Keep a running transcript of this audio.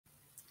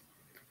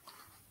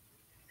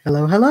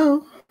Hello,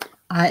 hello.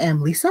 I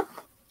am Lisa.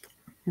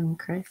 And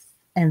Cryss.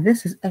 And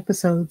this is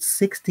episode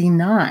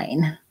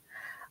 69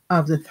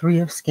 of the Three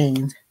of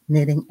Skeins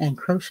Knitting and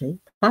Crochet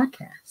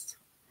podcast.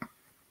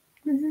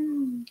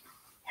 Mm-hmm.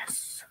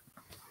 Yes.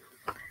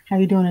 How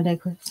you doing today,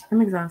 Cryss? I'm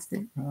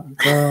exhausted. Oh,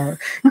 God.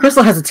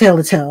 Crystal has a tale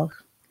to tell.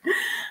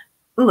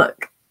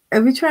 Look,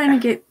 we're trying to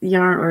get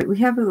yarn, or we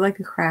have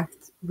like a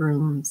craft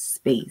room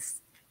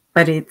space,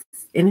 but it's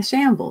in a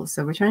shambles.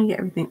 So we're trying to get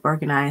everything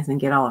organized and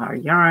get all our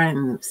yarn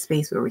in the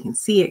space where we can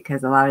see it,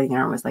 because a lot of the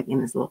yarn was like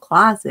in this little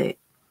closet.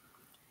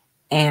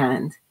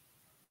 And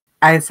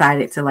I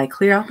decided to like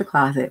clear out the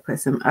closet, put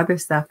some other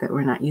stuff that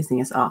we're not using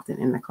as often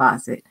in the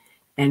closet,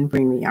 and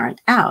bring the yarn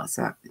out.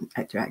 So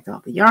I dragged all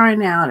the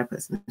yarn out. I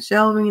put some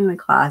shelving in the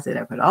closet.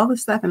 I put all the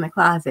stuff in the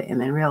closet, and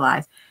then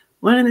realized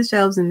one of the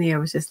shelves in there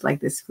was just like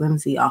this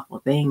flimsy, awful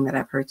thing that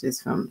I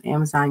purchased from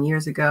Amazon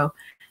years ago.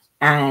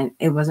 And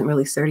it wasn't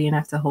really sturdy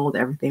enough to hold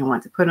everything I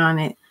wanted to put on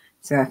it.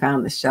 So I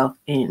found the shelf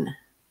in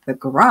the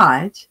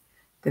garage.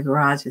 The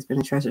garage has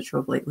been a treasure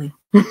trove lately.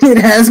 It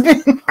has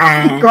been.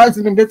 And the garage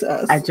has been good to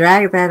us. I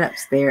dragged that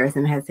upstairs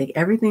and had to take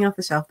everything off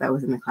the shelf that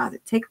was in the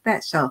closet. Take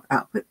that shelf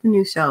out, put the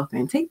new shelf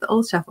in, take the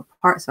old shelf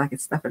apart so I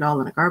could stuff it all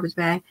in a garbage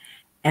bag,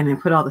 and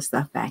then put all the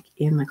stuff back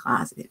in the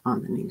closet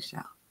on the new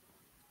shelf.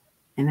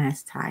 And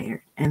that's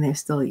tired. And there's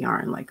still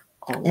yarn like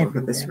all over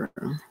this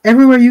room.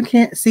 Everywhere you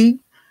can't see,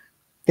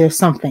 there's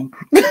something.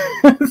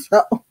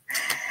 So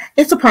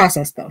it's a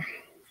process, though.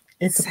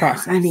 It's a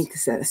process. I need to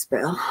set a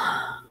spell.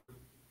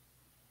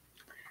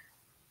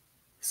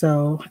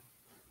 So,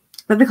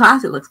 but the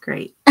closet looks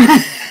great.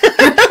 Like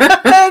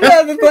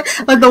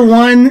the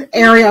one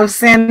area of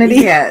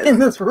sanity in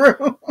this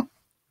room.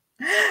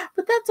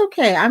 But that's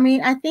okay. I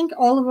mean, I think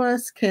all of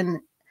us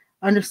can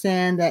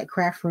understand that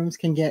craft rooms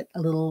can get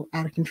a little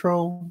out of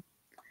control.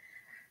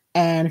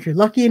 And if you're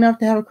lucky enough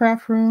to have a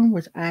craft room,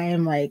 which I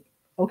am like,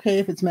 okay,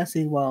 if it's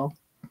messy, well,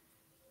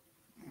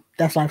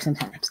 that's life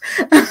sometimes.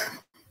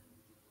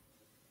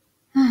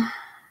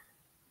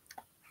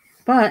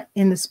 But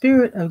in the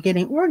spirit of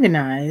getting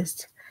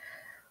organized,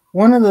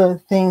 one of the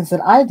things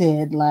that I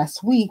did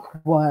last week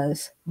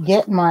was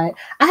I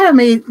haven't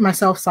made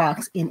myself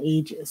socks in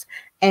ages,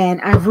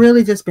 and I've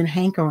really just been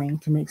hankering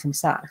to make some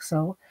socks.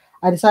 So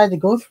I decided to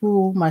go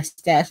through my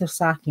stash of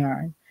sock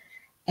yarn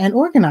and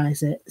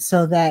organize it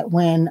so that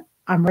when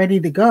I'm ready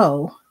to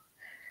go,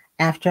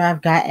 after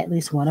I've got at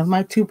least one of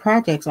my 2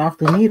 projects off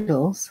the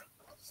needles.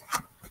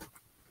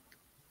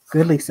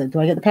 Good, Lisa. Do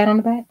I get the pat on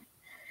the back?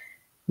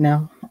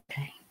 No?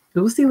 Okay.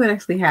 We'll see what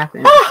actually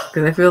happens,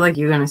 because I feel like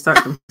you're going to start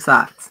from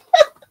socks.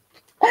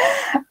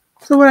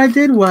 So what I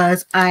did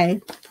was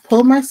I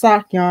pulled my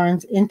sock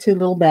yarns into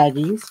little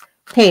baggies,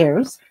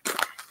 pairs,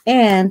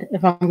 and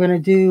if I'm going to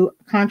do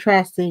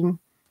contrasting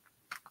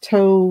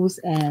toes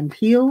and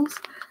heels,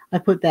 I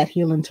put that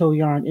heel and toe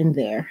yarn in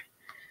there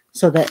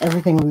so that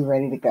everything will be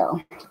ready to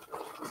go.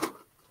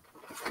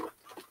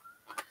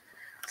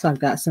 So I've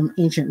got some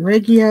Ancient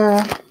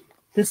Regia.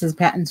 This is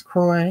Patton's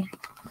Croy.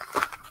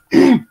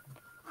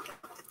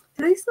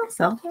 Do they still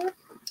sell that?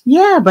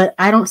 Yeah, but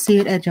I don't see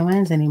it at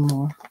Joann's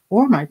anymore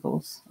or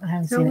Michael's. I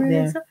haven't seen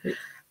it there.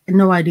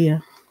 No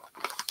idea.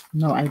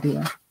 No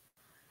idea.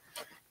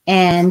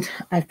 And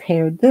I've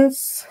paired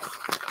this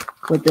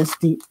with this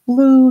deep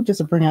blue just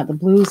to bring out the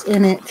blues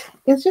in it.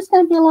 It's just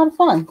going to be a lot of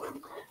fun.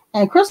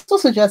 And Crystal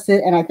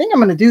suggested, and I think I'm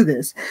going to do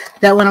this,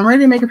 that when I'm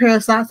ready to make a pair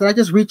of socks, that I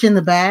just reach in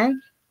the bag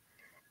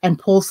and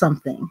pull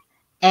something.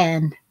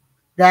 And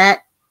that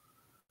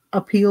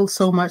appealed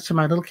so much to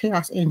my little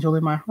chaos angel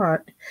in my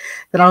heart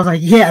that I was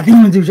like, yeah, I think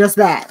I'm going to do just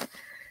that.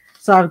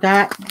 So I've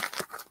got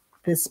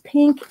this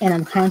pink, and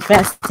I'm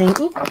contrasting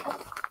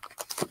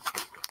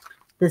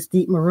this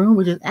deep maroon,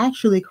 which is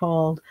actually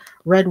called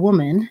Red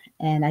Woman,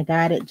 and I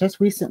got it just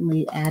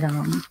recently at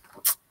the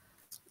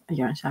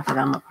yarn shop at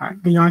Alma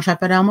Park. The yarn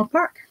shop at Alma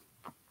Park.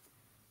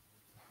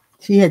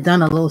 She had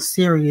done a little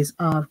series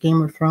of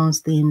Game of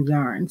Thrones themed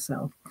yarn,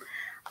 so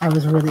I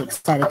was really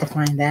excited to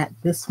find that.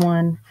 This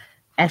one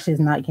actually is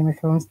not Game of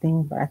Thrones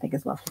themed, but I think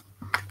it's lovely.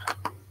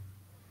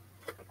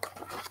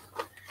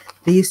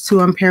 These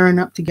 2 I'm pairing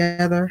up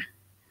together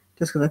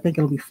just because I think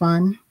it'll be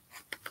fun.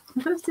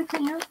 Are those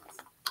different yarns?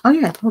 Oh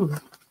yeah, totally.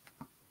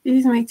 You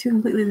just make 2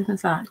 completely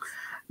different socks.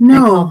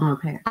 No,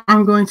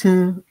 I'm going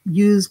to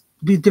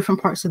do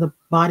different parts of the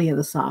body of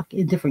the sock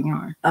in different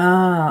yarn.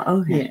 Oh,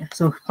 okay. Yeah,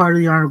 so part of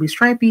the yarn will be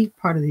stripy,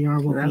 part of the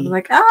yarn will be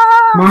like, yeah,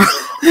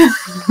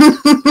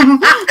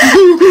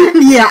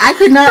 I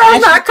could not. I'm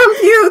not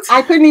confused.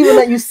 I couldn't even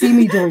let you see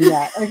me doing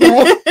that.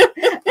 Okay,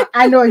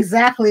 I know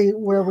exactly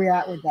where we're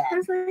at with that. I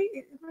was like,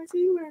 I see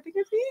you, I think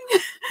I see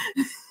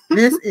you.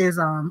 This is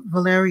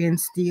Valerian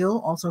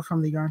Steel, also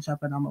from the yarn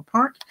shop at Alma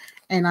Park,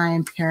 and I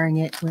am pairing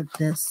it with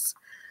this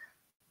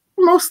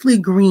mostly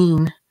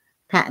green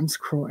Patton's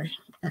Croy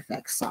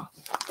FX sock.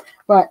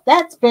 But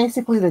that's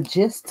basically the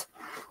gist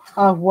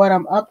of what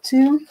I'm up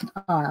to.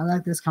 I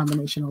like this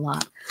combination a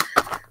lot.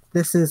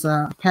 This is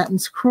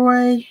Patton's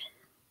Croy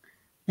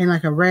in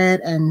like a red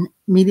and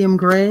medium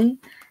gray,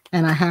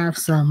 and I have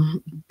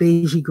some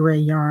beigey gray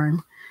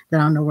yarn that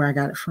I don't know where I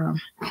got it from.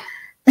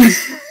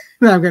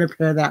 That I'm going to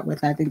pair that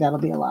with. I think that'll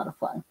be a lot of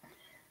fun.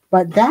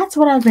 But that's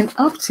what I've been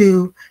up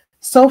to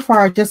so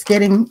far, just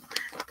getting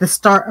the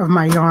start of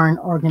my yarn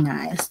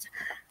organized.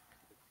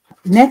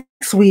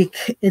 Next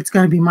week, it's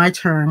going to be my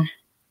turn,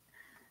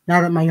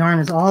 now that my yarn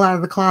is all out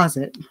of the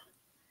closet,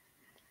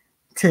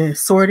 to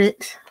sort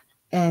it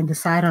and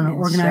decide on an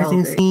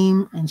organizing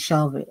theme and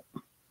shelve it.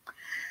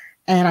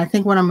 And I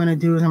think what I'm going to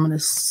do is I'm going to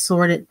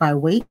sort it by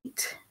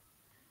weight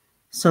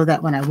so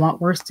that when I want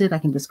worsted, I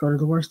can just go to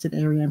the worsted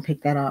area and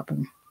pick that up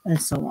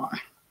and so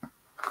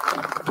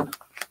on.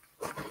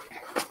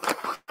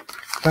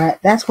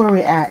 But that's where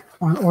we're at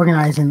on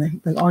organizing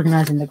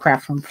the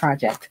craft room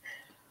project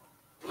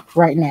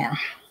right now.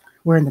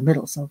 We're in the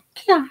middle, so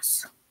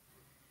chaos.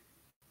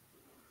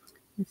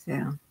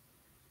 So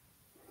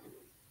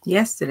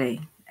yesterday,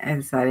 I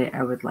decided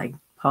I would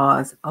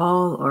pause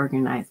all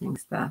organizing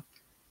stuff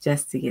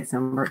just to get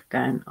some work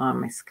done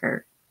on my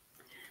skirt.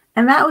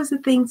 And that was the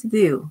thing to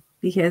do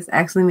because I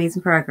actually made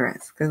some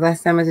progress. Because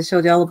last time I just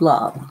showed y'all a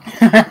blob.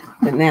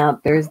 But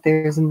now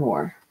there's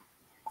more.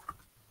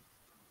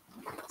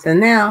 So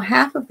now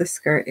half of the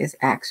skirt is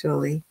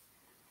actually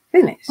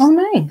finished. Oh,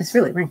 nice. It's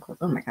really wrinkled.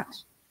 Oh my gosh.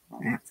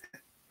 I have to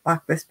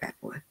lock this bad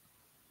boy.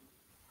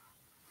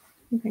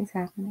 Anything's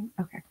happening?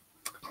 Okay.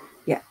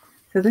 Yeah.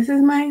 So this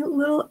is my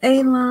little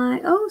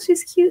A-line. Oh,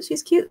 she's cute.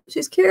 She's cute.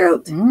 She's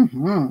cute.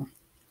 Mm-hmm.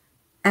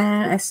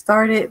 And I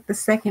started the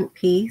second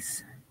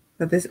piece.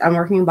 So this, I'm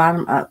working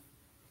bottom up.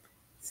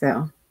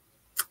 So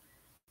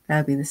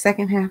that'll be the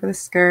second half of the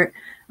skirt.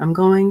 I'm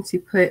going to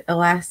put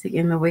elastic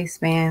in the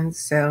waistband.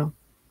 So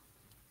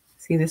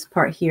see this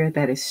part here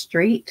that is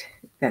straight.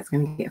 That's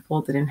going to get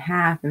folded in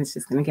half. And it's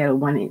just going to get a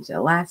 1-inch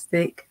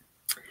elastic.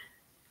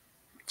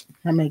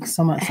 That makes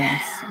so much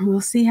sense.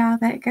 We'll see how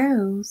that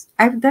goes.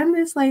 I've done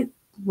this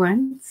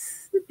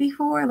once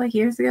before,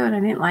 years ago, and I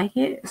didn't like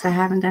it. So I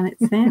haven't done it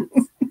since.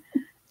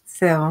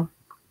 So,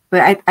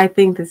 but I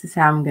think this is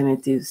how I'm going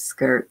to do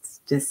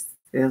skirts.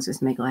 It'll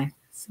just make life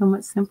so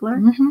much simpler.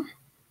 Mm-hmm.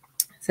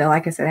 So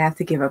like I said, I have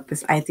to give up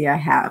this idea I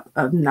have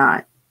of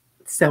not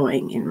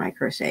sewing in my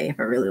crochet if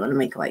I really want to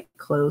make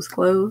clothes.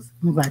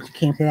 I'm glad you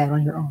came to that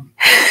on your own.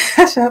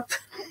 Hush up.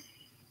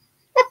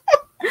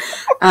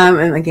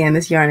 And again,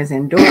 this yarn is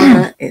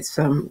Andorra. It's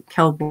from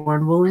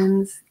Kelborn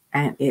Woolens,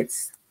 and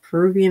it's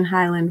Peruvian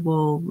Highland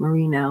wool,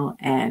 merino,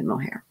 and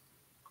mohair.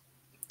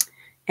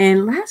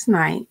 And last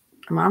night,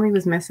 Mommy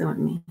was messing with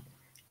me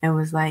and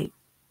was like,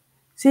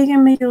 so you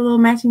can make a little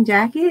matching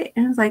jacket?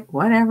 And I was like,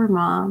 whatever,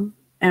 Mom.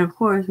 And of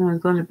course, when I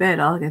was going to bed,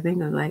 all I could think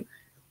was wouldn't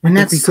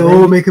that be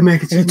so make a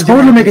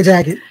totally make a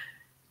jacket.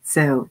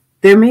 So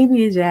there may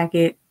be a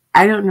jacket.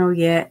 I don't know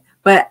yet.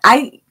 But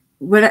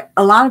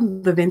a lot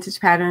of the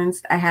vintage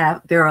patterns I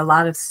have, there are a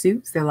lot of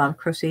suits. There are a lot of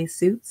crochet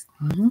suits.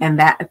 Mm-hmm. And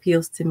that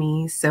appeals to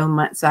me so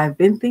much. So I've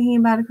been thinking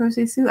about a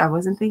crochet suit. I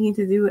wasn't thinking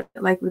to do it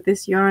with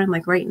this yarn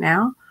right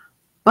now.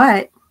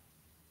 But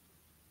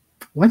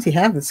once you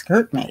have the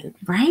skirt made.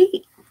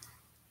 Right?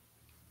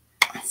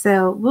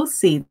 So we'll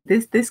see.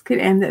 This could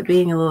end up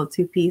being a little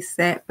 2-piece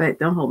set, but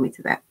don't hold me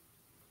to that.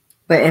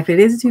 But if it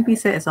is a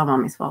 2-piece set, it's all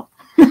Mommy's fault.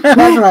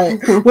 That's right.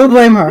 We'll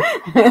blame her.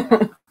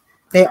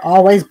 They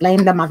always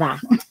blame the mother.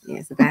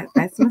 Yeah, so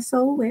that's my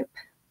soul whip.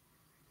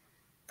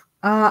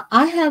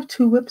 I have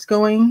 2 whips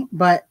going,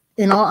 but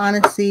in all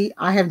honesty,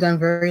 I have done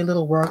very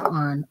little work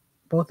on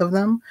both of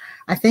them.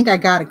 I think I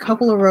got a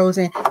couple of rows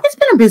in. It's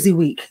been a busy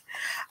week.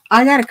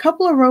 I got a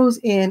couple of rows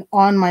in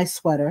on my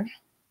sweater.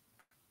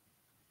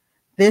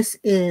 This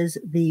is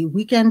the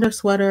Weekender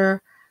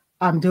sweater.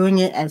 I'm doing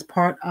it as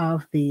part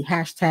of the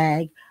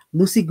hashtag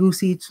Loosey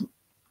Goosey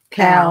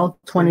Cal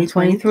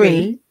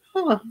 2023.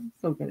 Oh, I'm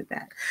so good at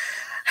that.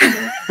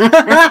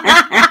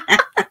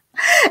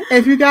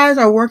 If you guys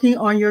are working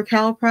on your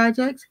Cal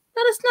projects,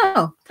 let us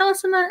know. Tell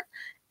us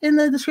in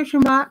the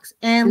description box,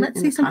 and let's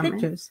see some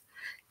pictures.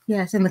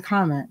 Yes, in the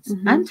comments.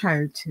 Mm-hmm. I'm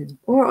tired too.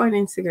 Or on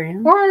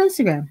Instagram.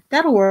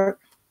 That'll work.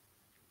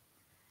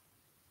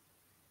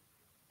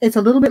 It's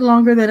a little bit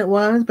longer than it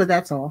was, but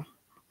that's all.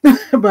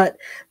 But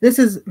this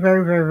is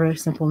very, very, very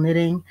simple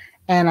knitting.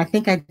 And I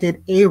think I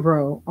did a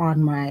row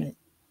on my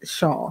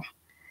shawl.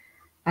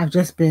 I've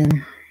just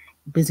been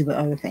busy with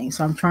other things.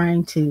 So I'm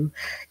trying to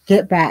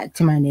get back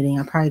to my knitting.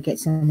 I'll probably get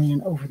some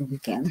in over the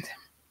weekend.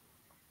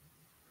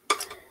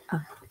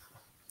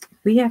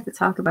 We have to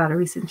talk about a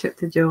recent trip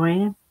to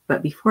Joann.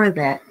 But before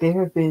that, there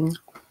have been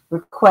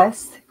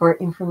requests for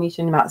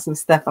information about some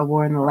stuff I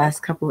wore in the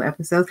last couple of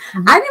episodes.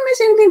 Mm-hmm. I didn't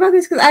mention anything about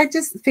this because I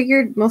just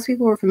figured most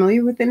people were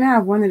familiar with it now.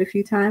 I've worn it a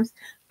few times.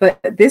 But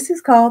this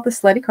is called the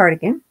Slutty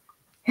Cardigan.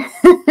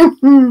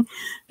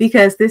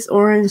 Because this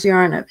orange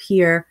yarn up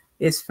here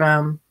is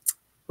from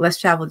Less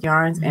Traveled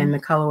Yarns, mm-hmm. and the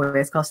colorway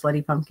is called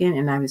Slutty Pumpkin,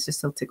 and I was just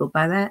so tickled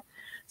by that.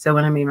 So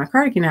when I made my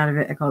cardigan out of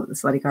it, I called it the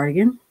Slutty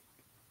Cardigan.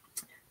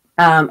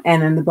 And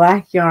then the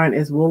black yarn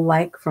is Wool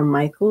Like from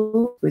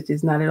Michael, which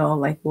is not at all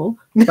like wool,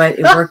 but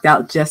it worked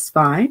out just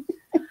fine.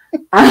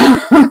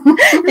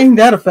 Ain't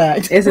that a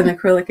fact? It's an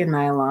acrylic and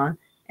nylon.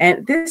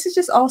 And this is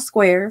just all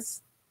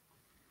squares.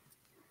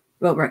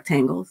 Well,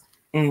 rectangles.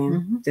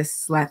 and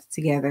just slapped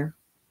together.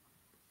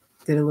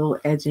 Did a little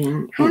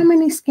edging. How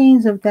many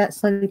skeins of that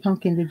slutty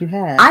pumpkin did you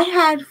have? I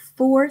had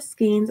 4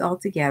 skeins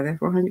altogether,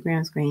 400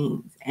 gram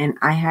skeins, and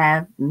I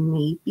have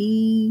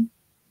maybe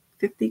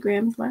 50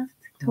 grams left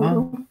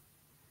total.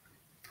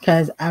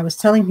 Because I was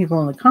telling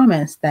people in the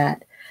comments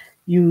that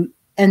you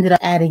ended up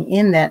adding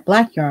in that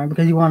black yarn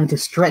because you wanted to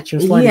stretch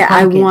your slutty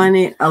pumpkin. I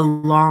wanted a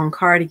long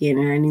cardigan,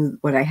 and I knew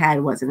what I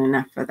had wasn't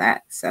enough for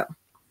that. So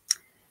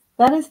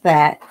that is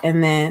that.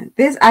 And then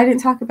this I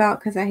didn't talk about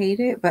because I hate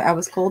it, but I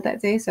was cold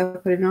that day, so I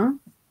put it on.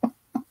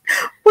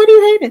 Why do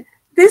you hate it?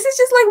 This is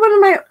just like one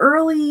of my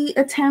early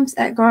attempts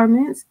at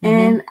garments,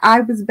 and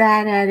I was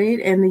bad at it,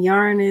 and the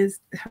yarn is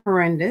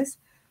horrendous.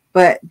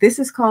 But this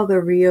is called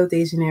the Rio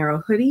de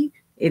Janeiro hoodie.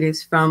 It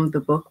is from the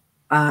book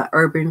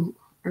Urban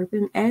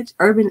Edge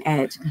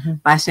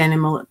by Shannon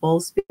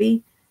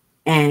Mullet-Bowlesby.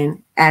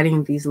 And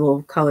adding these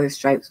little colored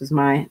stripes was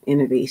my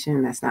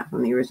innovation. That's not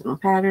from the original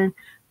pattern.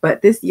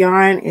 But this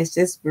yarn is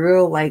just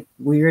real like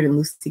weird and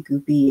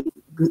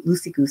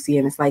loosey-goosey.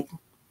 And it's like,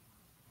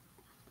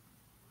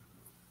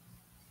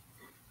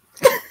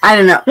 I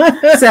don't know.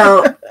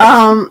 So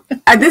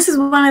this is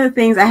one of the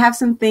things. I have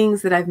some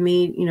things that I've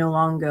made,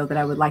 long ago that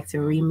I would like to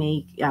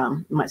remake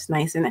much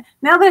nicer. And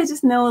now that I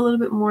just know a little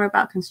bit more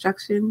about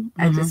construction,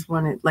 I just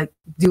want to like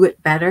do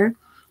it better.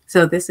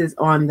 So this is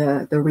on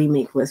the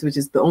remake list, which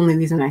is the only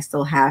reason I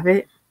still have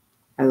it.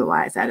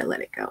 Otherwise, I'd have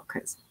let it go.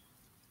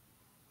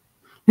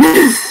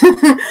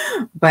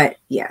 But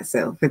yeah,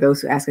 so for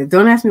those who ask it,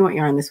 don't ask me what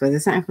yarn this was.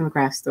 It's something from the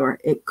craft store.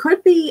 It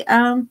could be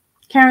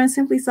Karen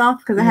Simply Soft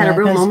because I had a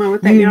real moment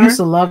with that yarn. You used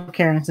to love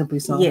Karen Simply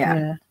Soft.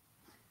 Yeah.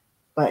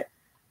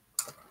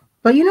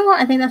 But you know what?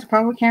 I think that's the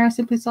problem with Karen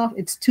Simply Soft.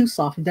 It's too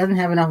soft. It doesn't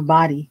have enough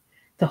body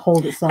to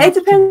hold itself. It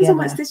depends on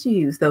what stitch you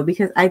use, though,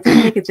 because I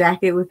did make a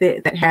jacket with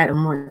it that had a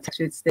more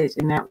textured stitch,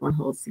 and that one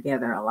holds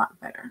together a lot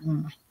better.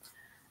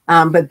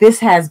 But this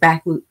has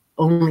back loop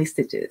only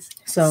stitches.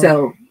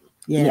 So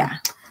yeah,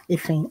 it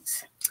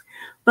faints.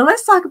 But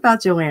let's talk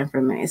about Joann for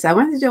a minute. So I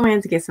went to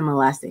Joann to get some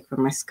elastic for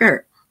my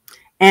skirt.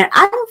 And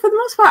for the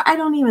most part, I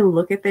don't even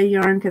look at their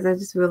yarn because I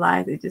just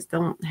realized they just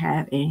don't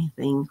have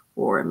anything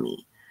for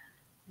me.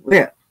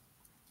 Well,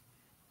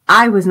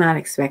 I was not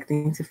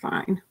expecting to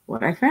find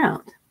what I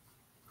found.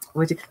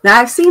 Now,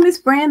 I've seen this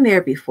brand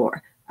there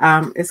before.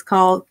 It's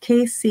called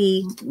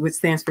KC, which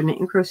stands for Knit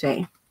and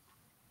Crochet.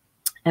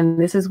 And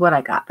this is what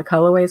I got. The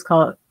colorway is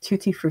called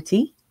Tutti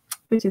Frutti,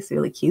 which is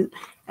really cute.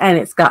 And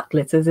it's got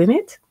glitters in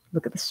it.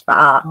 Look at the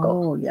sparkle.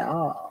 Oh,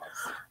 yeah.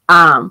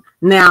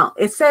 Now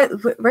it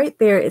says right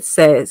there, it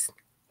says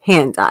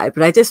hand dyed,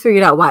 but I just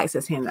figured out why it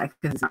says hand dyed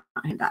because it's not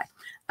hand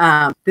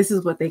dyed. This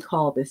is what they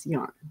call this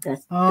yarn.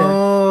 That's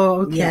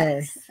okay.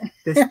 Yes,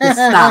 this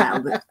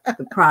style,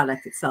 the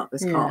product itself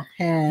is called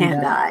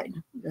hand dyed.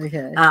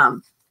 Okay.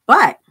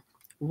 But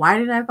why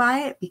did I buy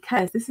it?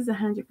 Because this is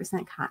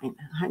 100% cotton,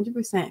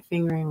 100%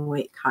 fingering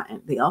weight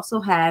cotton. They also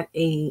had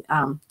a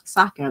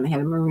sock yarn. They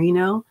had a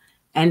merino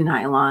and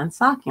nylon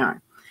sock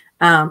yarn.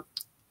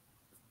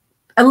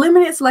 A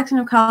limited selection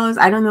of colors.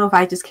 I don't know if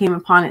I just came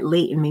upon it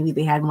late and maybe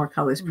they had more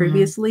colors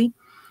previously.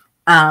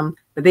 But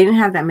they didn't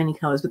have that many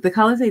colors. But the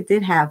colors they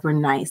did have were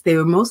nice. They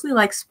were mostly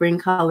like spring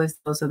colors.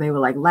 So they were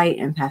like light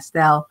and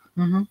pastel.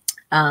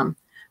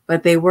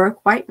 But they were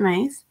quite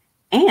nice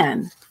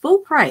and full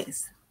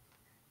price.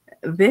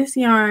 This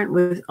yarn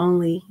was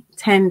only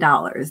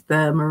 $10.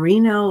 The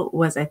merino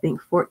was, I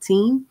think,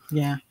 $14.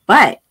 Yeah.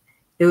 But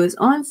it was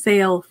on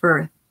sale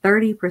for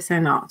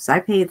 30% off. So I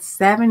paid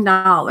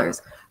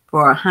 $7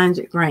 for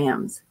 100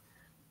 grams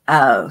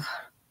of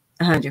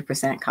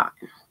 100%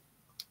 cotton.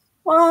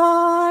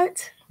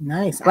 What?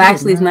 Nice. Well,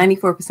 actually, it's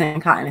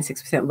 94% cotton and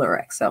 6%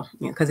 Lurex. So,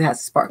 because it has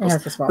the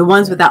sparkles. The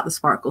ones without the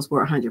sparkles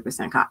were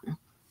 100% cotton.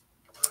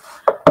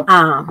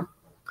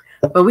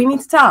 But we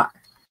need to talk.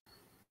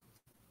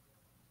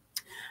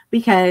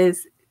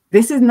 Because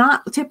this is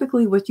not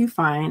typically what you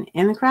find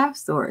in the craft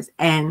stores.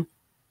 And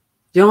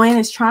Joann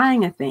is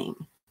trying a thing.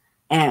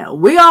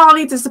 And we all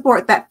need to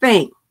support that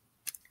thing.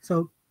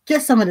 So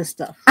get some of this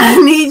stuff.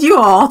 I need you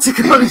all to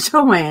go to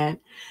Joann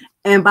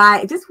and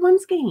buy just one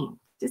skein.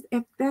 Just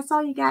if that's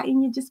all you got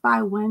and you just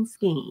buy one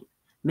skein.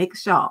 Make a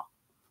shawl.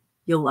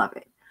 You'll love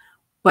it.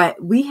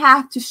 But we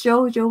have to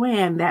show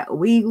Joann that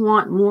we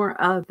want more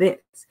of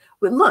this.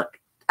 But look,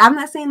 I'm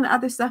not saying the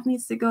other stuff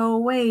needs to go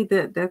away.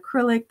 The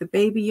acrylic, the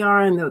baby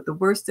yarn, the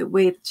worsted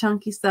weight, the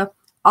chunky stuff,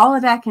 all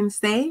of that can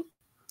stay.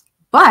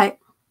 But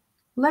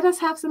let us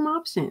have some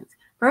options.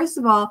 First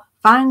of all,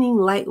 finding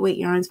lightweight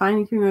yarns,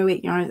 finding premium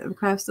weight yarns at the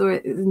craft store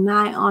is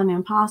nigh on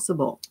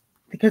impossible.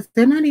 Because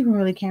they're not even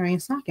really carrying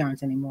sock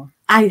yarns anymore.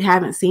 I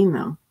haven't seen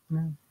them.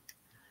 No.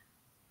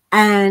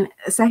 And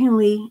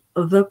secondly,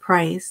 the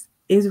price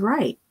is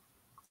right.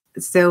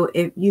 So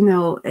if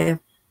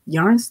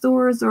yarn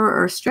stores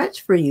are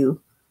stretched for you,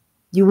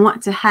 you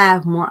want to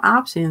have more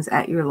options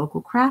at your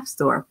local craft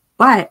store.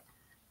 But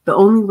the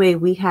only way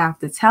we have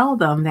to tell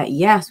them that,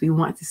 yes, we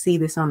want to see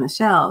this on the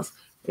shelves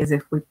is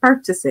if we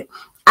purchase it.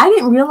 I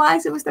didn't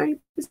realize it was 30%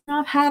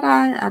 off. Had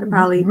I'd have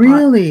probably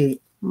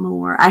really.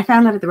 more. I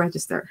found that at the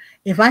register.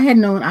 If I had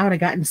known, I would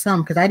have gotten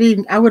some because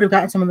I would have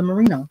gotten some of the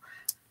merino.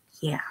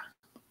 Yeah.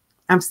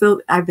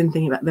 I've been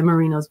thinking about the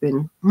merino's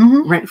been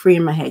rent free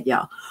in my head,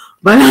 y'all.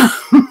 But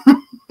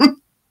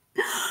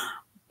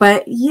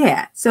but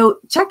yeah, so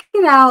check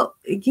it out,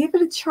 give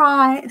it a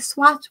try,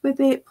 swatch with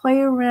it,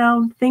 play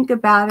around, think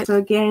about it. So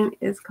again,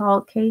 it's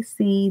called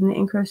KC Knit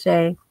and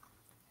Crochet.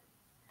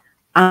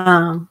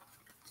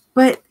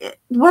 But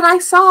what I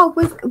saw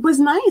was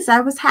nice. I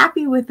was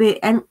happy with it.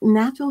 And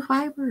natural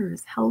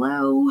fibers,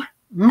 hello,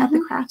 at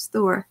the craft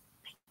store.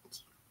 Thank you.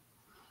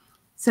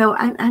 So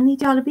I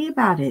need y'all to be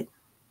about it.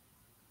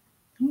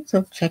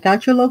 So check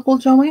out your local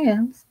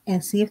Joann's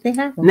and see if they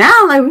have them.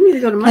 Now, like, we need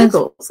to go to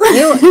Michael's.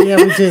 Yeah,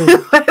 we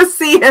do. Let's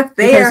see if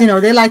they're...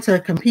 Because, they like to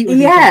compete with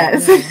each other.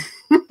 Yeah.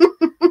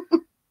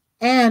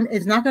 And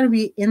it's not going to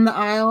be in the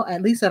aisle.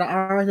 At least at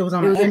ours, it was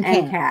on an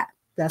end cap.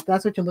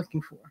 That's what you're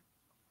looking for.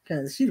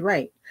 Because she's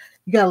right.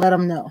 You got to let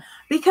them know.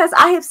 Because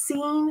I have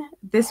seen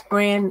this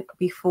brand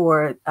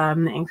before,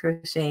 Knit and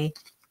Crochet,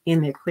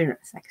 in their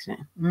clearance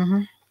section.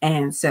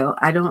 And so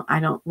I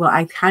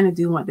kind of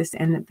do want this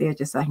to end up there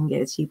just so I can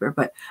get it cheaper,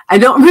 but I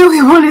don't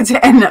really want it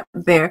to end up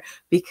there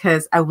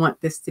because I want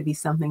this to be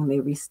something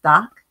they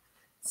restock.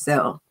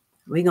 So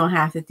we're going to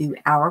have to do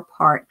our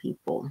part,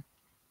 people.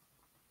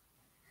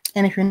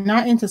 And if you're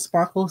not into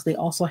sparkles, they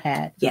also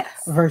had a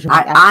version.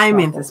 I'm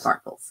into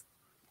sparkles.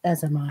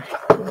 As am I.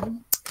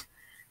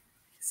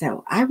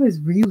 So I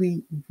was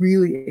really,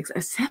 really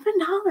excited.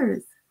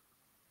 $7.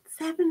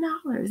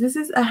 This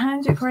is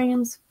 100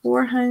 grams,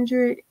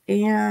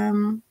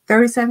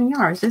 437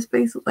 yards. Just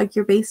basically like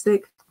your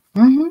basic,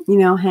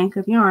 hank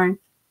of yarn.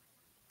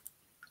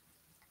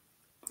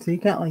 So you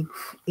got like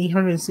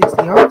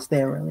 860 yards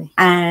there, really.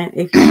 And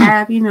if you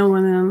have,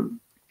 one of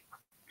them,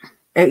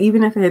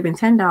 even if it had been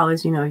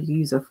 $10, you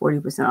use a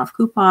 40% off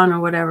coupon or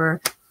whatever.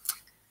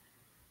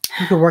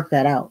 You can work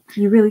that out.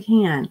 You really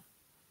can.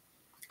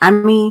 I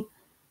mean,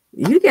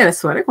 you get a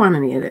sweater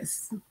quantity of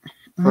this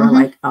for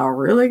like a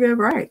really good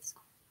price.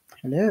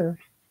 Hello.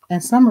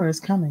 And summer is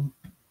coming.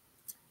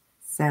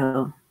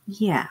 So,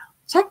 yeah.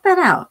 Check that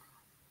out.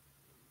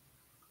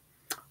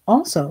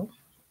 Also,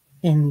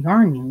 in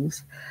yarn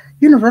news,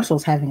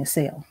 Universal's having a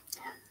sale.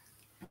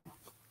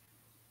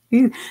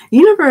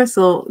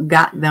 Universal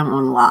got them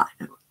on lock.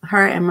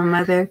 Her and my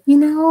mother.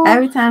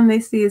 Every time they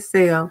see a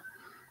sale,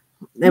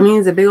 that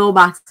means a big old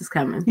box is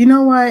coming. You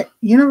know what?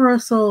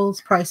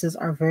 Universal's prices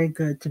are very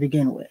good to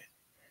begin with.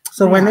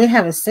 So when they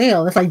have a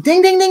sale, it's like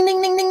ding, ding, ding,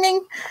 ding, ding, ding,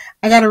 ding.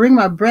 I got to ring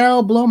my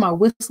bell, blow my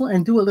whistle,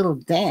 and do a little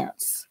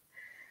dance.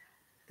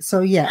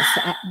 So yes,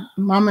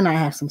 Mom and I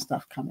have some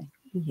stuff coming.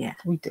 Yeah,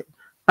 we do.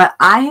 But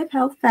I have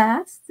held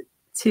fast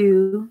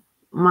to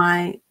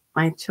my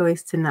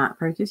choice to not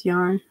purchase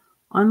yarn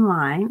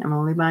online. I'm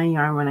only buying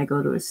yarn when I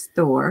go to a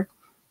store.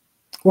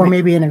 Or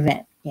maybe an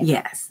event. Yeah.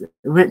 Yes.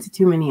 I went to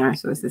too many yarn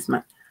stores this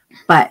month.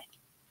 But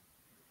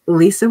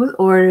Lisa was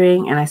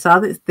ordering, and I saw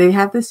that they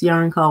have this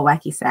yarn called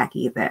Wacky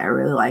Sacky that I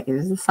really like. It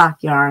is a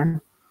sock yarn,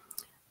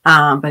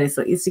 but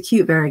it's a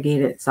cute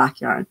variegated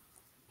sock yarn.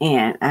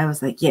 And I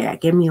was like, yeah,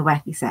 give me a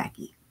Wacky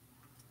Sacky.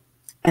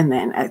 And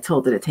then I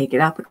told her to take it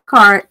out the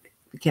cart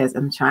because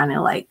I'm trying to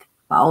like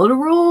follow the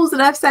rules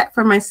that I've set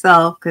for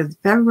myself because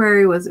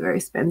February was a very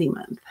spendy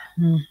month.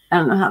 I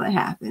don't know how that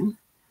happened,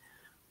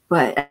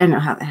 but I know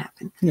how that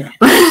happened. Yeah.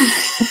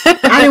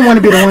 I didn't want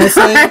to be the one to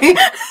say it.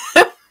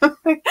 I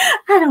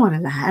don't want to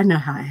lie. I know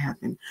how it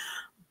happened.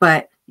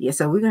 But yeah,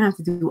 so we're going to have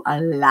to do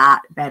a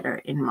lot better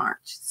in March.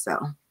 So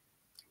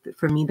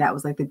for me, that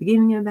was like the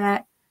beginning of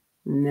that.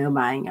 No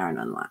buying yarn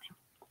online.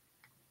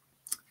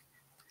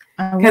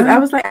 Because I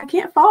was like, I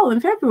can't fall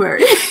in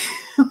February.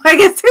 Like,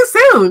 it's too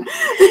soon.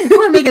 You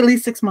want to make at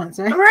least 6 months,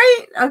 right?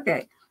 Right?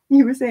 Okay.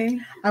 You were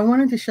saying? I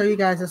wanted to show you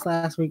guys this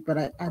last week, but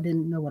I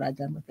didn't know what I'd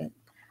done with it.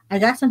 I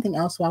got something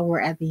else while we're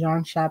at the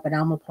yarn shop at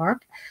Alma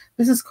Park.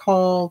 This is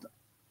called...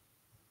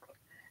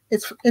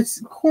 It's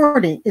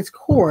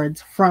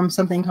cords from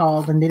something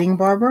called the Knitting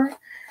Barber.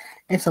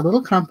 It's a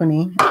little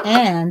company,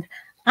 and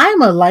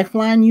I'm a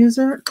Lifeline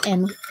user.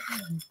 And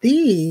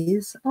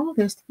these,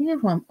 there's 3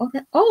 of them. Okay,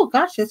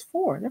 gosh, there's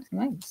 4. That's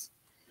nice.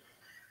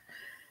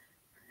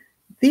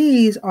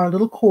 These are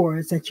little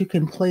cords that you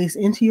can place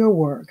into your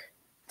work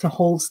to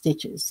hold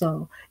stitches.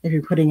 So if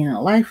you're putting in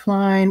a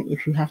Lifeline,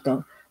 if you have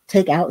to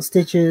take out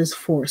stitches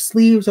for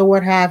sleeves or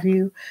what have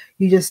you,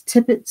 you just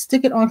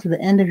stick it onto the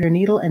end of your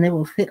needle and it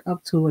will fit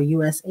up to a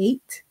US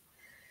 8.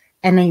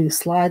 And then you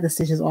slide the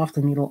stitches off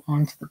the needle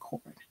onto the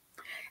cord.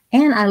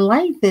 And I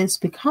like this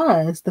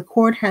because the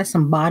cord has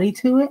some body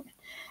to it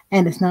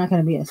and it's not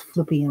going to be as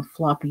flippy and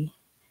floppy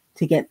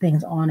to get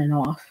things on and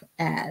off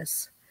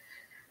as...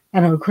 I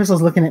know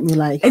Crystal's looking at me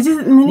like,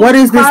 what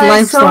is this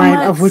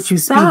Lifeline of which you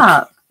speak?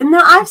 No,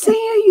 I've seen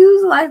you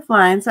use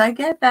Lifeline, so I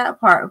get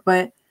that part,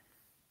 but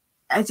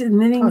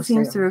knitting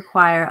seems to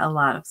require a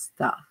lot of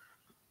stuff.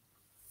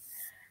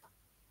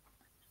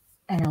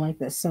 And I like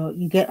this. So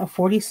you get a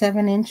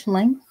 47-inch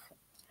length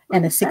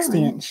and a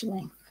 60-inch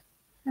length.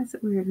 That's a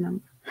weird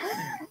number.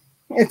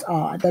 It's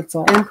odd. That's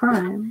all. And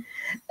prime.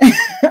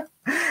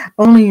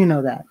 Only you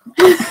know that.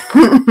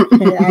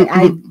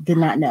 I did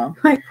not know.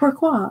 Like,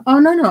 pourquoi? Oh,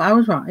 no, I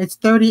was wrong. It's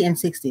 30 and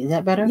 60. Is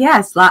that better?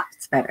 Yes,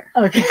 lots better.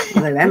 Okay.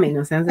 Like, that made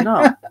no sense at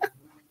all.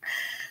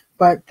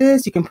 But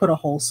this, you can put a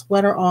whole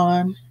sweater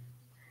on,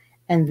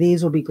 and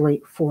these will be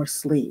great for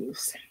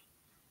sleeves.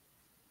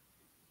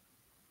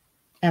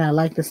 And I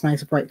like this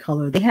nice bright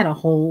color. They had a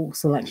whole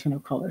selection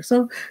of colors.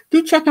 So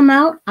do check them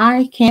out.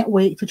 I can't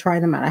wait to try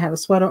them out. I have a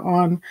sweater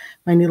on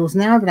my needles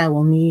now that I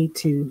will need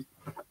to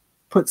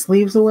put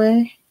sleeves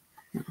away.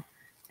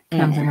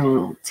 Comes in a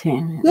little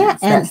tin. Yeah,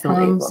 and it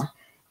comes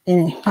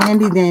in a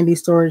handy dandy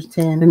storage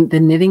tin. The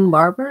Knitting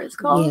Barber, it's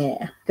called?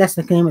 Yeah, that's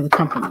the name of the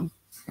company.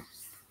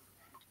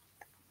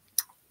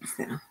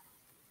 So,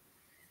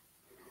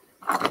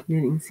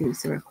 knitting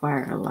seems to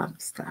require a lot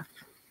of stuff.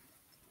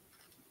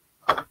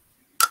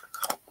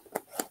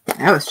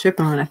 I was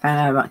tripping when I found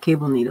out about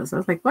cable needles. I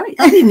was like, what?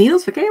 Y'all need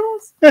needles for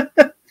cables?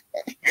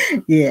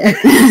 Yeah.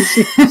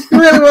 she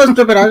really was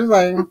tripping. I was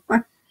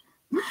like,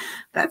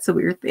 that's a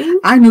weird thing.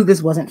 I knew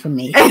this wasn't for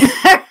me.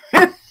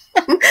 That's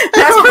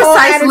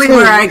precisely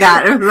where I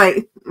got it. I was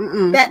like,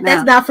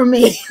 that's not for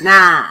me.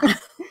 Nah.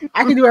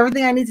 I can do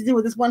everything I need to do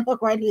with this one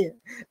hook right here.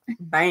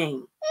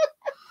 Bang.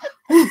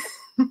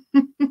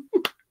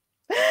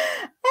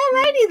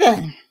 Alrighty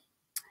then.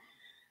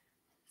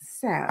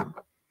 So,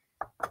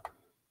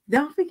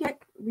 don't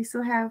forget, we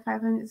still have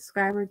 500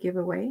 subscriber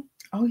giveaway.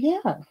 Oh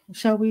yeah.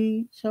 Shall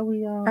we? Are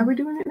we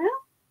doing it now?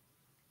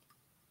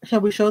 Shall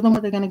we show them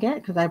what they're gonna get?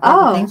 Because I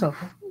brought the things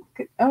over.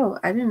 Oh,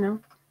 I didn't know.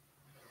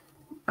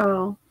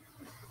 Oh.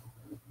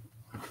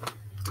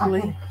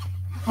 Okay.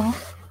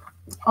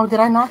 Oh, did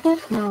I knock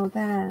it? No,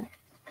 that.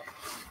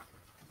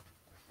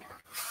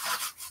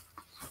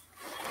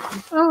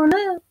 Oh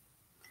no.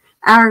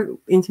 Our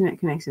internet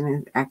connection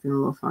is acting a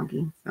little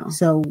funky.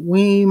 So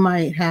we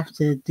might have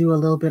to do a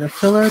little bit of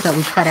filler that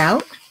we cut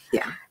out.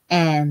 Yeah.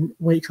 And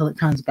wait till it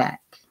comes back.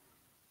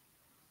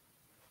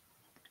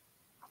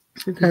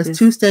 Because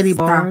 2 steady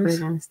bars.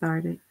 Stop it and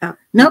start it. Oh.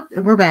 Nope,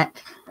 we're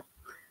back.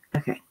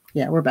 Okay.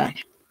 Yeah, we're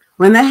back.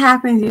 When that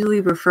happens,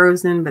 usually we're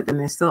frozen, but then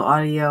there's still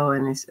audio,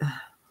 and it's.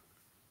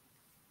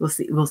 We'll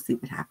see. We'll see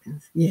what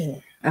happens. Yeah.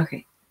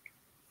 Okay.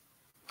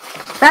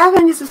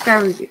 500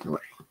 subscribers giveaway.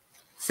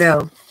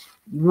 So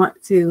you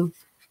want to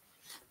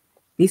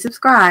be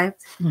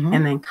subscribed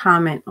and then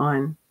comment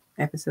on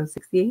episode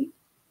 68.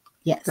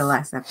 Yes. The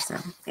last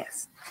episode.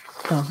 Yes.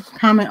 So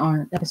comment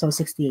on episode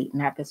 68,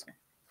 not this one.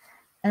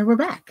 And we're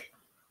back.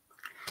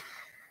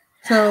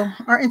 So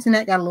our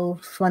internet got a little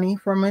funny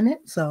for a minute.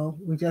 So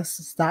we just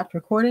stopped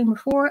recording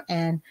before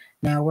and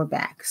now we're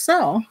back.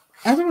 So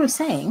as we were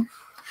saying,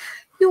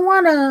 you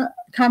want to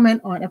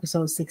comment on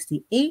episode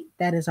 68.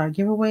 That is our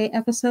giveaway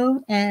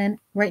episode. And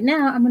right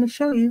now I'm going to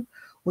show you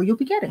what you'll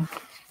be getting.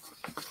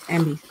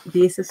 And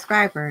be a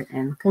subscriber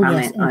and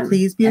comment on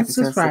please be a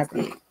episode subscriber.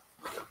 68.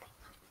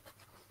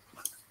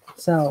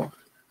 So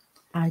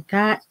I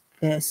got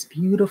this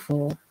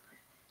beautiful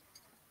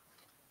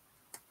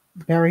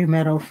Berry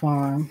Meadow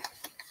Farm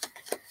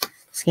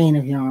skein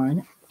of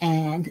yarn,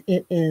 and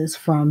it is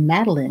from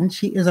Madeline.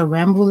 She is a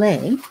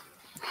Rambouillet,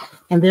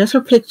 and there's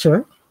her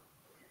picture.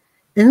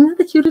 Isn't that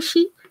the cutest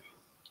sheep?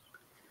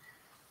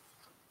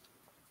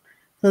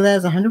 So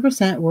that's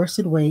 100%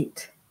 worsted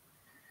weight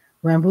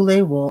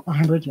Rambouillet wool,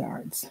 100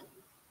 yards.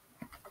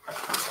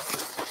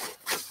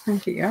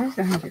 100 yards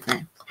or 100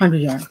 grams? 100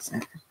 yards.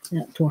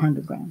 Yeah, to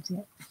 100 grams.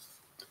 Yeah.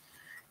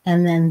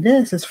 And then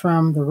this is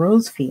from the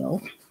Rose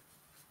Field.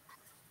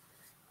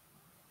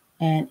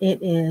 And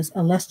it is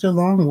a Leicester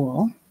long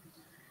wool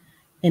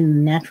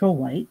in natural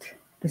white.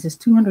 This is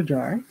 200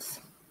 yards.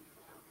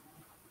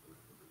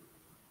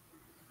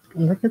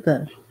 And look at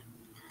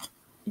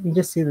you can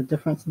just see the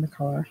difference in the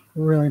color.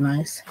 Really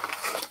nice.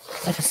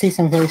 I can see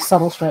some very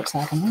subtle stripes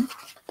happening.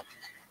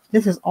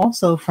 This is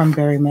also from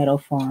Berry Meadow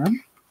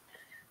Farm.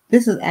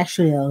 This is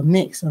actually a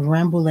mix of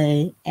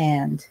Rambouillet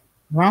and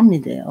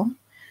Romneydale.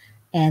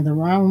 And the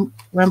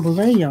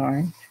Rambouillet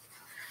yarn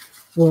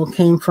wool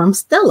came from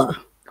Stella.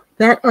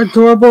 That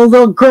adorable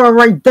little girl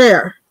right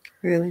there.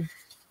 Really?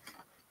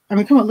 I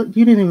mean, come on, look,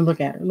 you didn't even look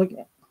at her. Look at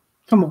her.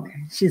 Come on.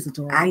 She's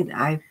adorable.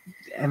 I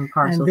am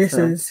partial and this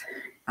to is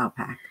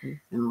alpacas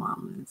and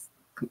llamas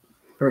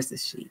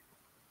versus sheep.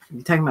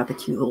 You're talking about the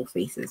cute little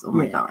faces. Oh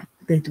my God.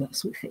 They do have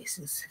sweet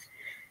faces.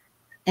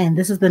 And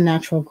this is the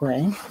natural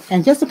gray.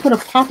 And just to put a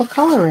pop of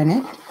color in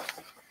it,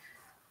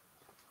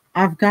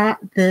 I've got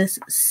this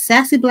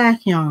Sassy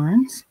Black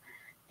Yarns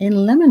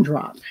in Lemon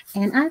Drop.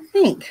 And I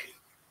think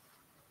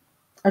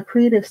a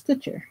creative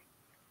stitcher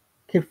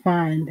could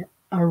find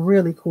a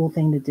really cool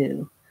thing to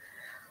do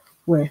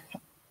with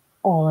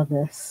all of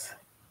this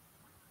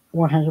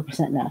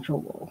 100% natural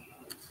wool.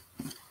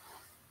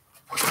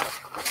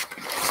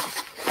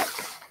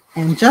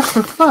 And just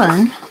for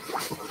fun,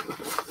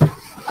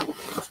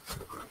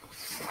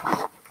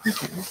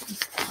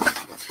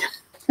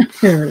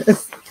 here it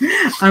is.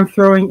 I'm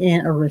throwing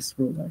in a wrist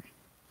ruler.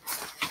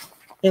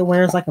 It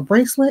wears like a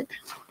bracelet,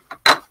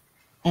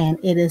 and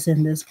it is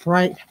in this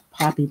bright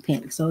poppy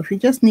pink. So if you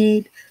just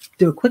need to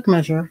do a quick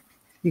measure,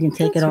 you can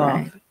take it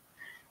off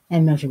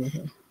and measure with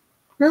it.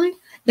 Really?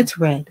 It's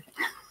red.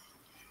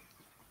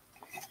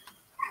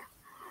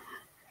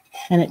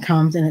 And it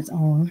comes in its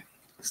own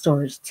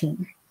storage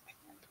tin.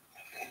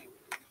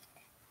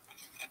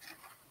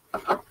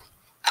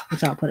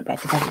 Which I'll put it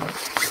back together.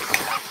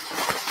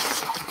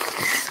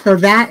 So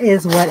that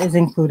is what is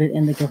included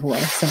in the giveaway.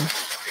 So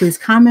please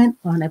comment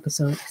on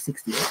episode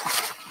 68.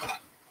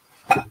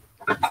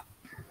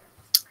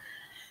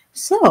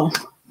 So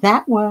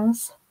that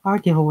was our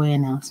giveaway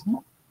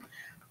announcement.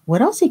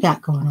 What else you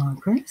got going on,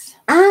 Cryss?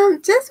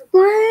 Just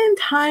one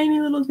tiny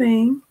little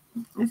thing.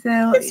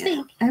 So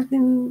I've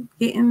been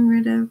getting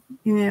rid of,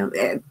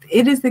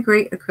 it is the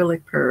great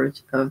acrylic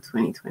purge of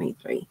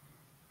 2023.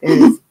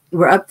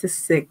 We're up to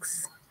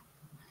 6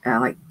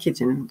 like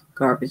kitchen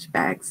garbage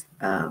bags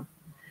of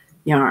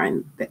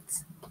yarn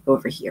that's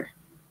over here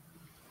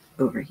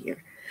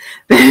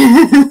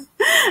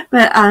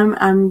that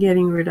I'm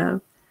getting rid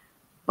of.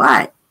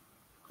 But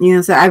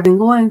so I've been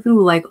going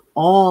through like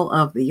all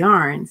of the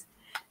yarns,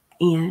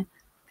 and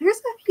there's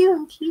a few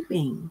I'm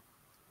keeping.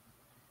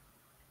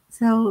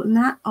 So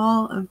not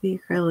all of the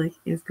acrylic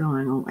is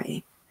going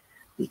away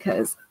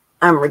because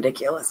I'm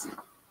ridiculous.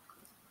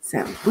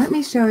 So let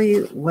me show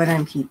you what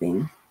I'm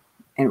keeping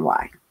and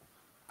why.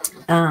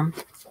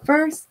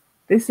 First,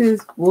 this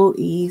is Wool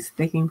Ease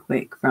Thick and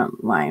Quick from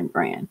Lion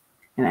Brand,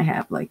 and I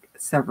have like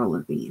several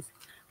of these.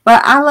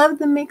 But I love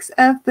the mix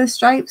of the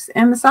stripes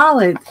and the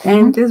solids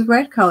and this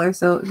red color.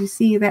 So if you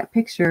see that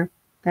picture,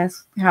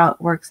 that's how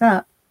it works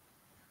up.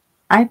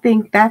 I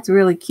think that's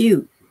really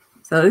cute.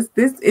 So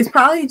this is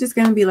probably just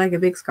going to be like a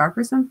big scarf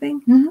or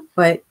something,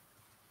 but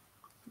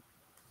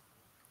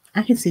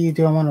I can see you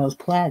doing one of those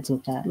plaids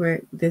with that.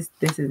 Where this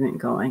isn't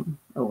going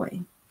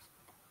away.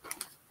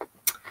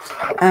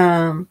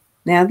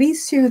 Now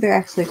these two, they're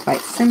actually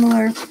quite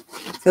similar.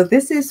 So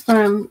this is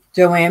from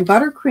Joann.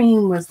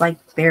 Buttercream was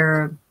like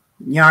their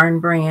yarn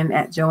brand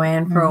at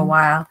Joann for a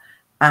while.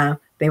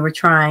 They were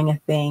trying a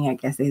thing. I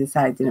guess they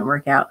decided it didn't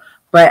work out.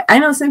 But I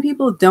know some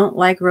people don't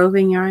like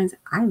roving yarns.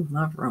 I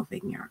love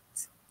roving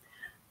yarns.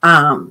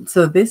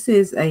 So this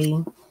is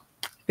a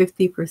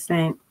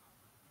 50%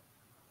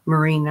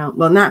 merino.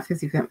 Well, not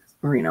 50%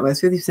 merino, but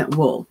it's 50%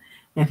 wool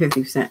and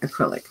 50%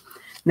 acrylic.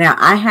 Now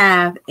I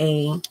have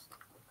a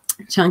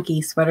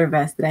chunky sweater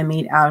vest that I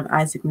made out of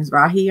Isaac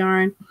Mizrahi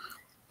yarn,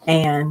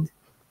 and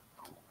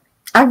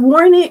I've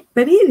worn it,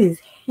 but it is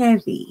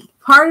heavy.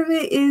 Part of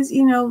it is,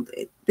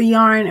 the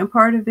yarn, and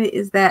part of it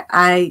is that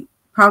I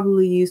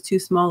probably used too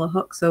small a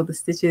hook, so the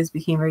stitches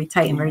became very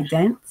tight and very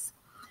dense.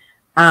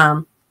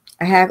 I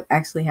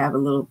actually have a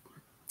little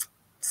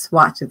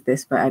swatch of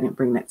this, but I didn't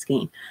bring that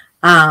skein.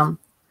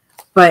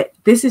 But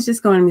this is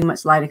just going to be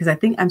much lighter because I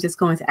think I'm just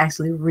going to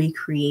actually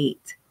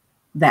recreate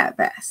that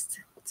vest.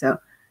 So,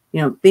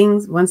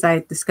 things, once I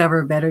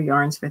discover better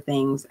yarns for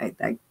things,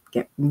 I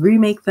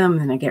remake them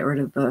and I get rid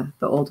of the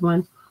old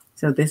one.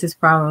 So this is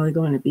probably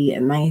going to be a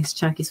nice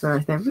chunky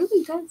sweater that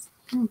really does.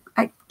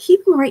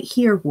 Keeping right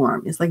here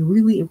warm is like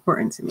really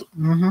important to me.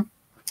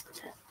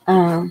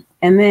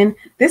 And then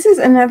this is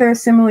another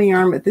similar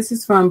yarn, but this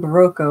is from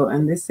Barocco,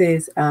 and this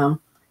is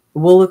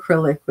wool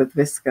acrylic with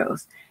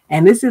viscose.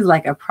 And this is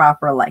like a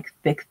proper like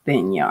thick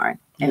thin yarn,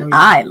 and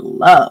I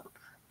love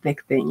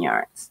thick thin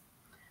yarns.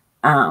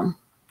 And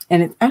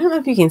I don't know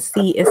if you can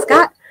see, it's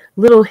got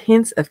little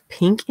hints of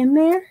pink in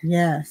there.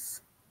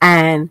 Yes.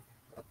 And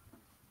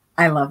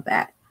I love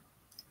that.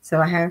 So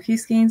I have a few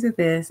skeins of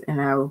this,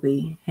 and I will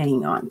be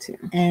hanging on to.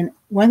 And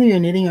whether you're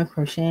knitting or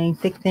crocheting,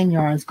 thick thin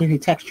yarns give you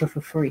texture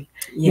for free.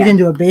 Yeah. You can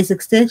do a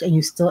basic stitch and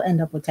you still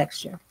end up with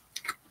texture.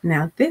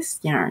 Now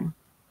this yarn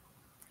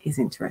is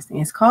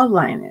interesting. It's called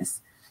Yarny-ness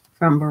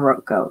from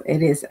Barocco.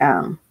 It is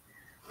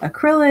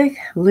acrylic,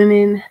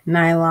 linen,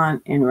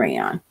 nylon, and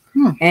rayon.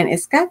 And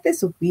it's got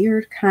this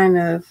weird kind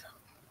of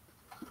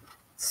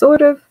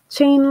sort of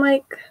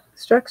chain-like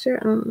structure.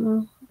 I don't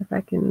know if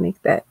I can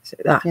make that.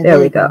 There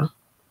we go.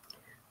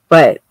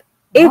 But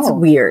it's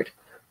weird,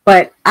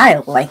 but I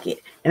like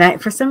it.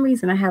 And for some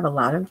reason, I have a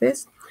lot of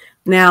this.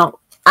 Now,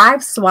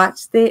 I've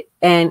swatched it,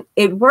 and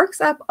it works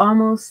up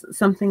almost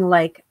something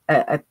like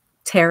a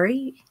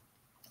terry.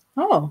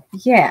 Oh.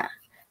 Yeah.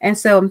 And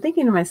so I'm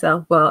thinking to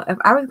myself, well, if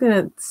I was going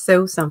to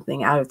sew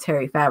something out of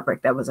terry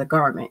fabric that was a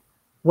garment,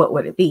 what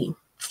would it be?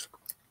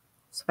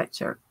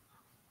 Sweatshirt.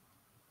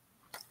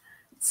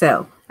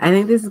 So I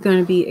think this is going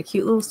to be a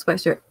cute little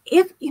sweatshirt.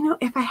 If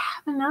I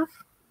have enough,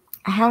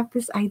 I have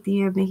this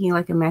idea of making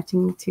like a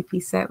matching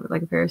 2-piece set with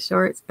like a pair of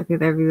shorts. I think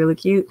that'd be really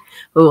cute,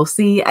 but we'll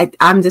see.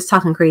 I'm just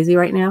talking crazy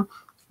right now.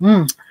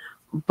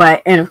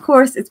 But, and of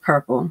course it's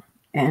purple,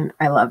 and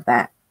I love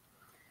that.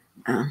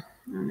 I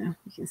don't know if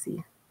you can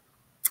see.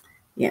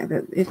 Yeah,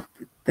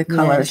 the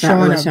color is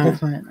not really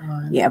showing.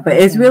 Yeah, but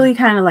it's really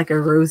kind of like a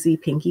rosy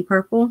pinky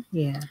purple.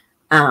 Yeah.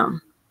 I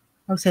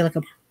would say like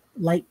a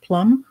light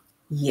plum.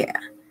 Yeah.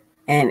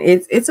 And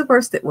it's a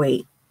worsted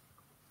weight,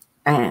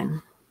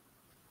 and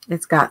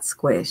it's got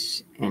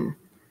squish, and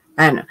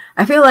I don't know.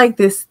 I feel like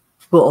this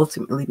will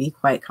ultimately be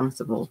quite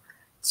comfortable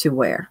to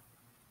wear.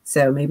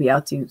 So maybe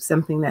I'll do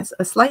something that's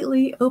a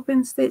slightly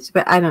open stitch,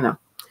 but I don't know.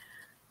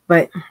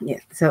 But yeah,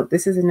 so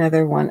this is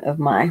another one of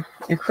my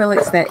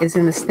acrylics that is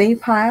in the stay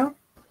pile.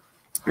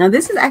 Now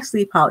this is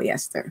actually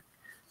polyester,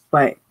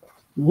 but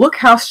look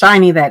how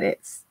shiny that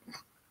is.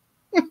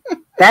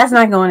 That's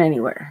not going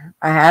anywhere.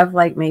 I have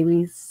like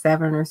maybe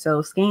 7 or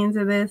so skeins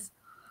of this,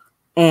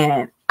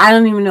 and I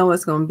don't even know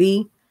what's going to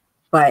be,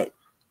 but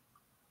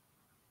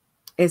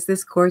it's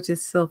this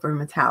gorgeous silver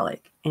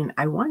metallic, and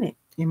I want it.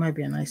 It might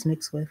be a nice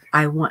mix with.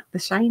 I want the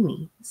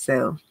shiny,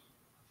 so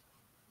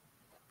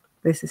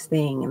this is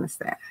staying in the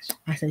stash.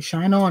 I say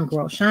shine on,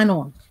 girl, shine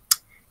on.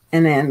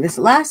 And then this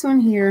last one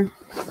here,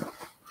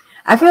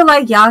 I feel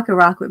like y'all could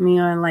rock with me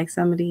on like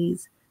some of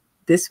these.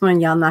 This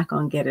one, y'all not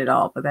going to get it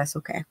all, but that's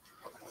okay.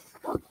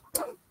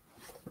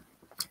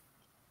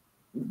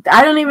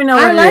 I don't even know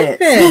what it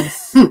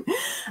is.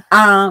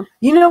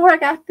 You know where I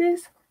got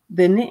this?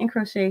 The Knit and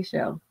Crochet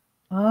show.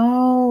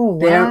 Oh,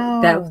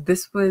 wow.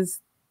 This was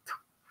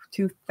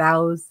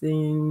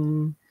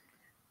 2014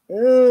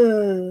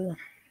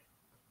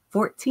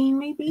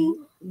 maybe.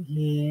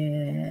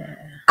 Yeah.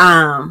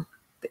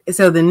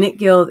 So the Knit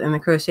Guild and the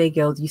Crochet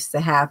Guild used to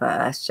have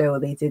a show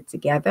they did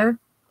together.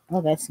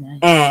 Oh, that's nice.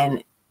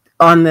 And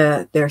on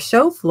their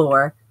show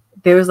floor,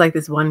 there was like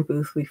this one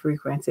booth we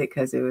frequented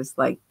because it was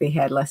like they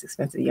had less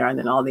expensive yarn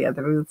than all the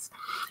other booths.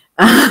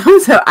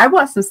 So I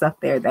bought some stuff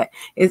there that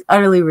is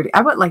utterly ridiculous.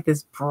 I bought like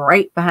this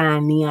bright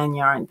behind neon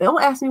yarn.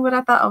 Don't ask me what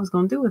I thought I was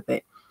going to do with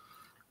it.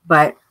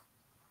 But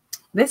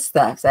this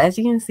stuff, so as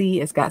you can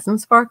see, it's got some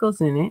sparkles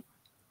in it.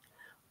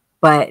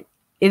 But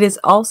it is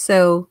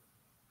also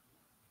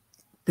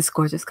this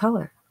gorgeous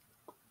color.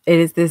 It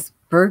is this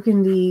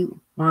burgundy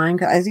wine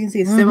color. As you can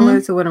see, it's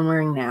similar to what I'm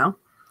wearing now.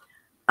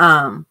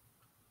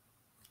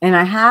 And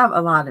I have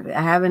a lot of it.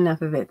 I have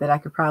enough of it that I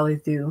could probably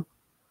do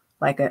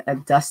like a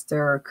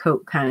duster or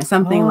coat kind of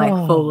something like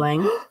full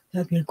length.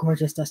 That'd be a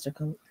gorgeous duster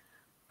coat.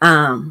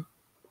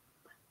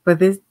 But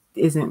this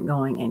isn't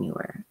going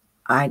anywhere.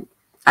 I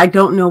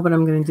don't know what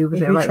I'm going to do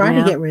with it right now. If you try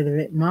to get rid of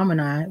it, Mom and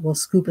I will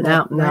scoop it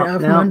up. No,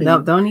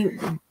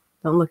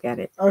 don't look at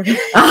it. Okay. You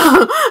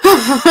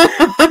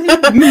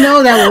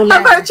know that will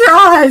last. How about your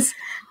eyes?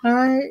 All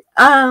right.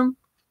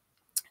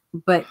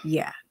 But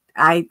yeah.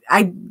 I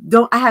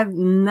have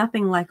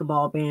nothing like a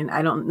ball band.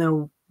 I don't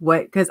know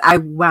what, because I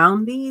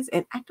wound these,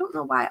 and I don't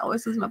know why I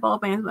always lose my ball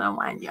bands when I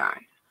wind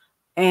yarn.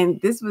 And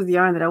this was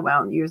yarn that I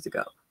wound years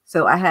ago.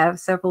 So I have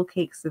several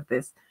cakes of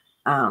this.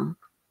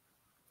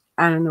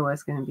 I don't know what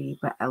it's going to be,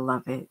 but I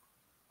love it.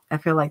 I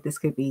feel like this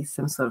could be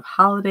some sort of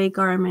holiday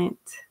garment.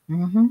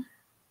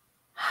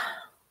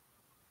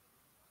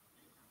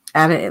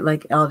 Out of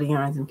like all the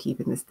yarns, I'm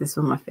keeping this. This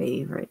was my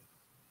favorite.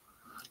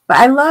 But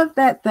I love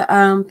that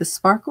the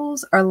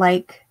sparkles are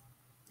like,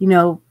 you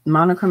know,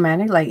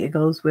 monochromatic. Like it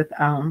goes with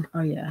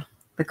the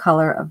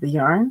color of the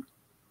yarn.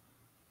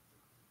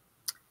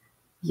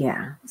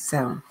 Yeah,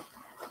 so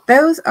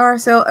those are,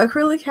 so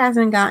acrylic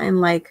hasn't gotten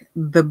like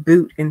the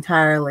boot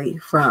entirely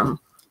from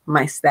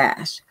my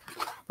stash,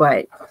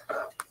 but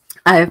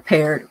I have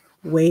paired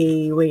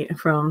way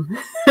from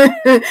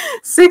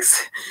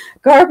 6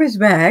 garbage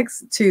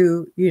bags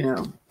to, you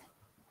know,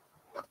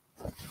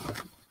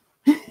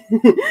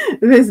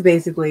 this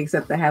basically,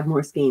 except I have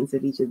more skeins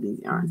of each of these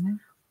yarns.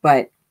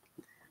 But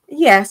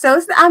yeah,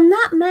 so I'm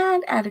not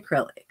mad at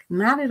acrylic,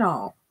 not at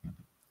all.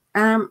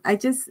 I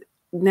just,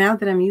 now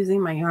that I'm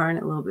using my yarn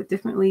a little bit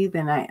differently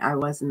than I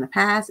was in the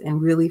past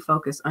and really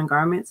focus on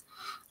garments,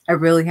 I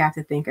really have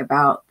to think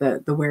about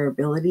the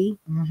wearability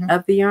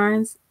of the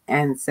yarns.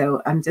 And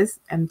so I'm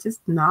just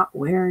not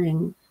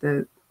wearing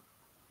that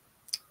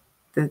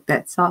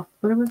soft,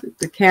 what was it?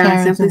 The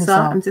Karen Simply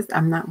Soft.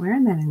 I'm not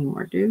wearing that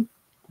anymore, dude.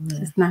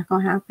 It's not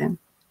gonna happen.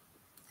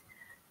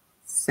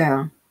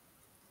 So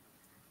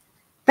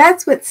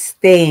that's what's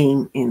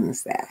staying in the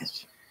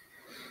stash.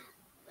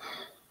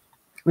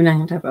 We're not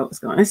gonna talk about what's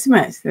going on. It's too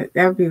much. That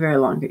would be a very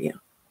long video.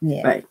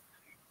 Yeah.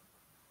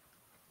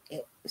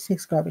 But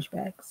 6 garbage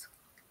bags.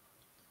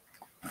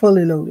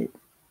 Fully loaded.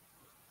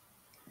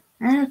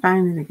 I gotta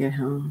find it to get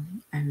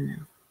home. I don't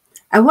know.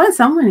 I want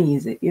someone to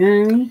use it, you know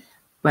what I mean?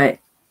 But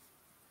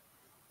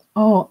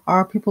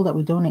our people that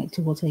we donate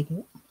to will take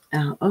it.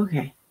 Oh,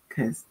 okay.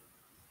 Because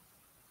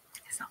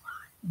it's a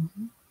lot.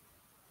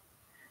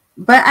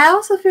 But I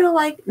also feel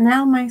like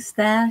now my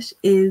stash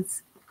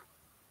is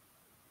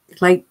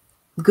like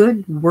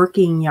good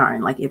working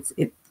yarn. Like it's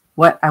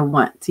what I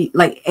want to,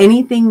 like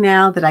anything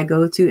now that I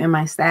go to in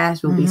my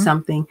stash will be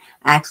something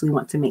I actually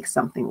want to make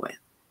something with.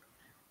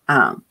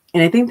 And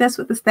I think that's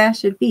what the stash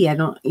should be. I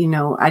don't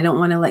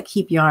want to like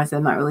keep yarns that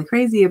I'm not really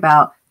crazy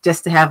about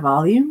just to have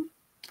volume.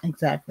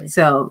 Exactly.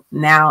 So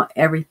now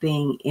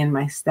everything in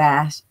my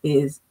stash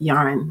is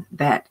yarn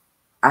that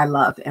I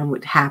love and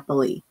would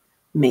happily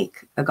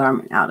make a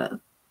garment out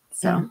of.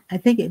 So and I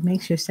think it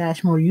makes your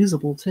stash more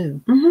usable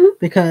too,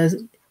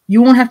 because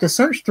you won't have to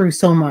search through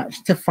so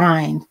much to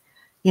find,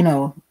 you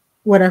know,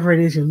 whatever it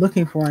is you're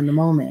looking for in the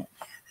moment.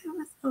 That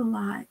was a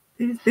lot.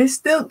 There's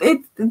still,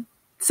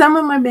 some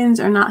of my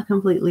bins are not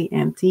completely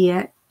empty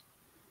yet.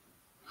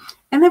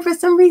 And then for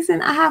some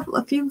reason, I have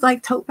a few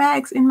like tote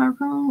bags in my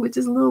room, which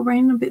is little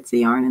random bits of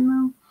yarn in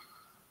them.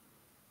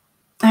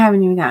 I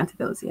haven't even gotten to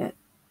those yet.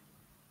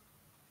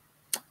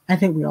 I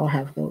think we all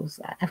have those.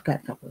 I've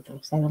got a couple of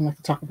those. I don't like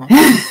to talk about them.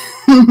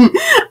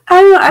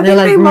 I think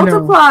they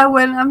multiply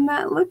when I'm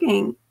not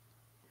looking.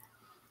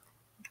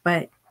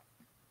 But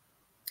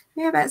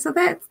yeah, that's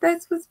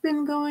what's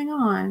been going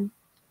on.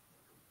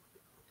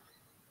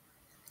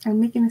 I'm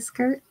making a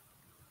skirt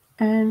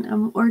and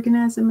I'm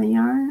organizing my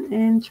yarn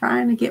and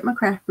trying to get my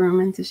craft room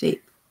into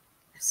shape.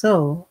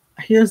 So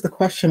here's the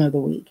question of the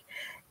week.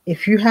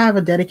 If you have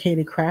a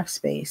dedicated craft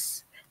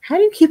space, how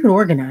do you keep it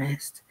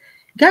organized?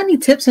 Got any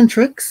tips and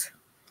tricks?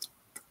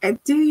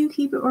 Do you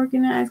keep it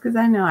organized? Because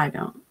I know I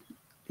don't.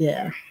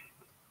 Yeah.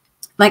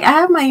 Like, I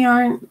have my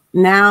yarn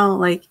now,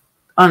 like,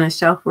 on a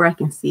shelf where I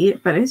can see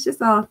it, but it's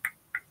just all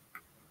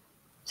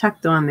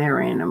tucked on there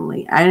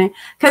randomly.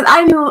 Because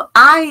I knew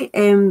I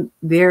am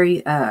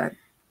very,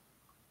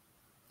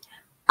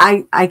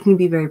 I can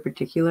be very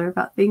particular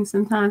about things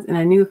sometimes, and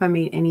I knew if I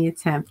made any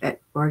attempt at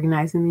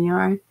organizing the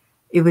yarn,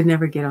 it would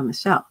never get on the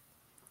shelf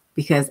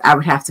because I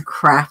would have to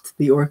craft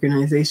the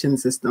organization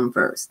system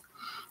first.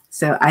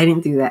 So I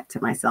didn't do that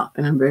to myself,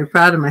 and I'm very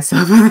proud of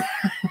myself for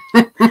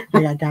that.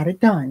 I got it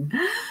done.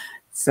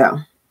 So,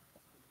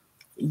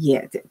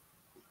 yeah.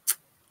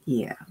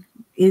 Yeah.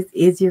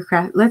 Is your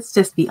craft, let's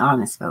just be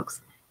honest,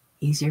 folks.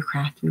 Is your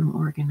craft room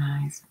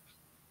organized?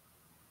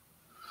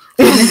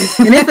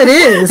 And if it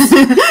is,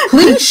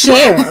 please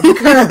share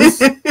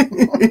because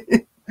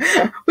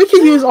we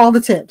can use all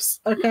the tips,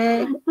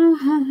 okay?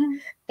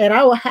 And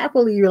I will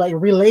happily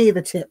relay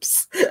the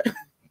tips.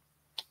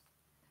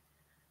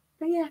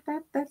 But yeah,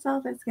 that's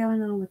all that's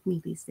going on with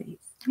me these days.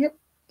 Yep.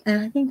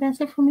 And I think that's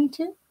it for me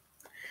too.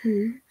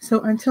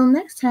 So until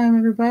next time,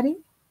 everybody,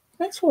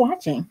 thanks for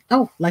watching.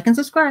 Oh, like and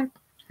subscribe.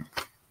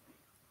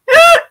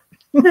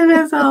 And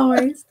as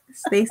always,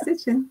 stay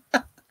stitching.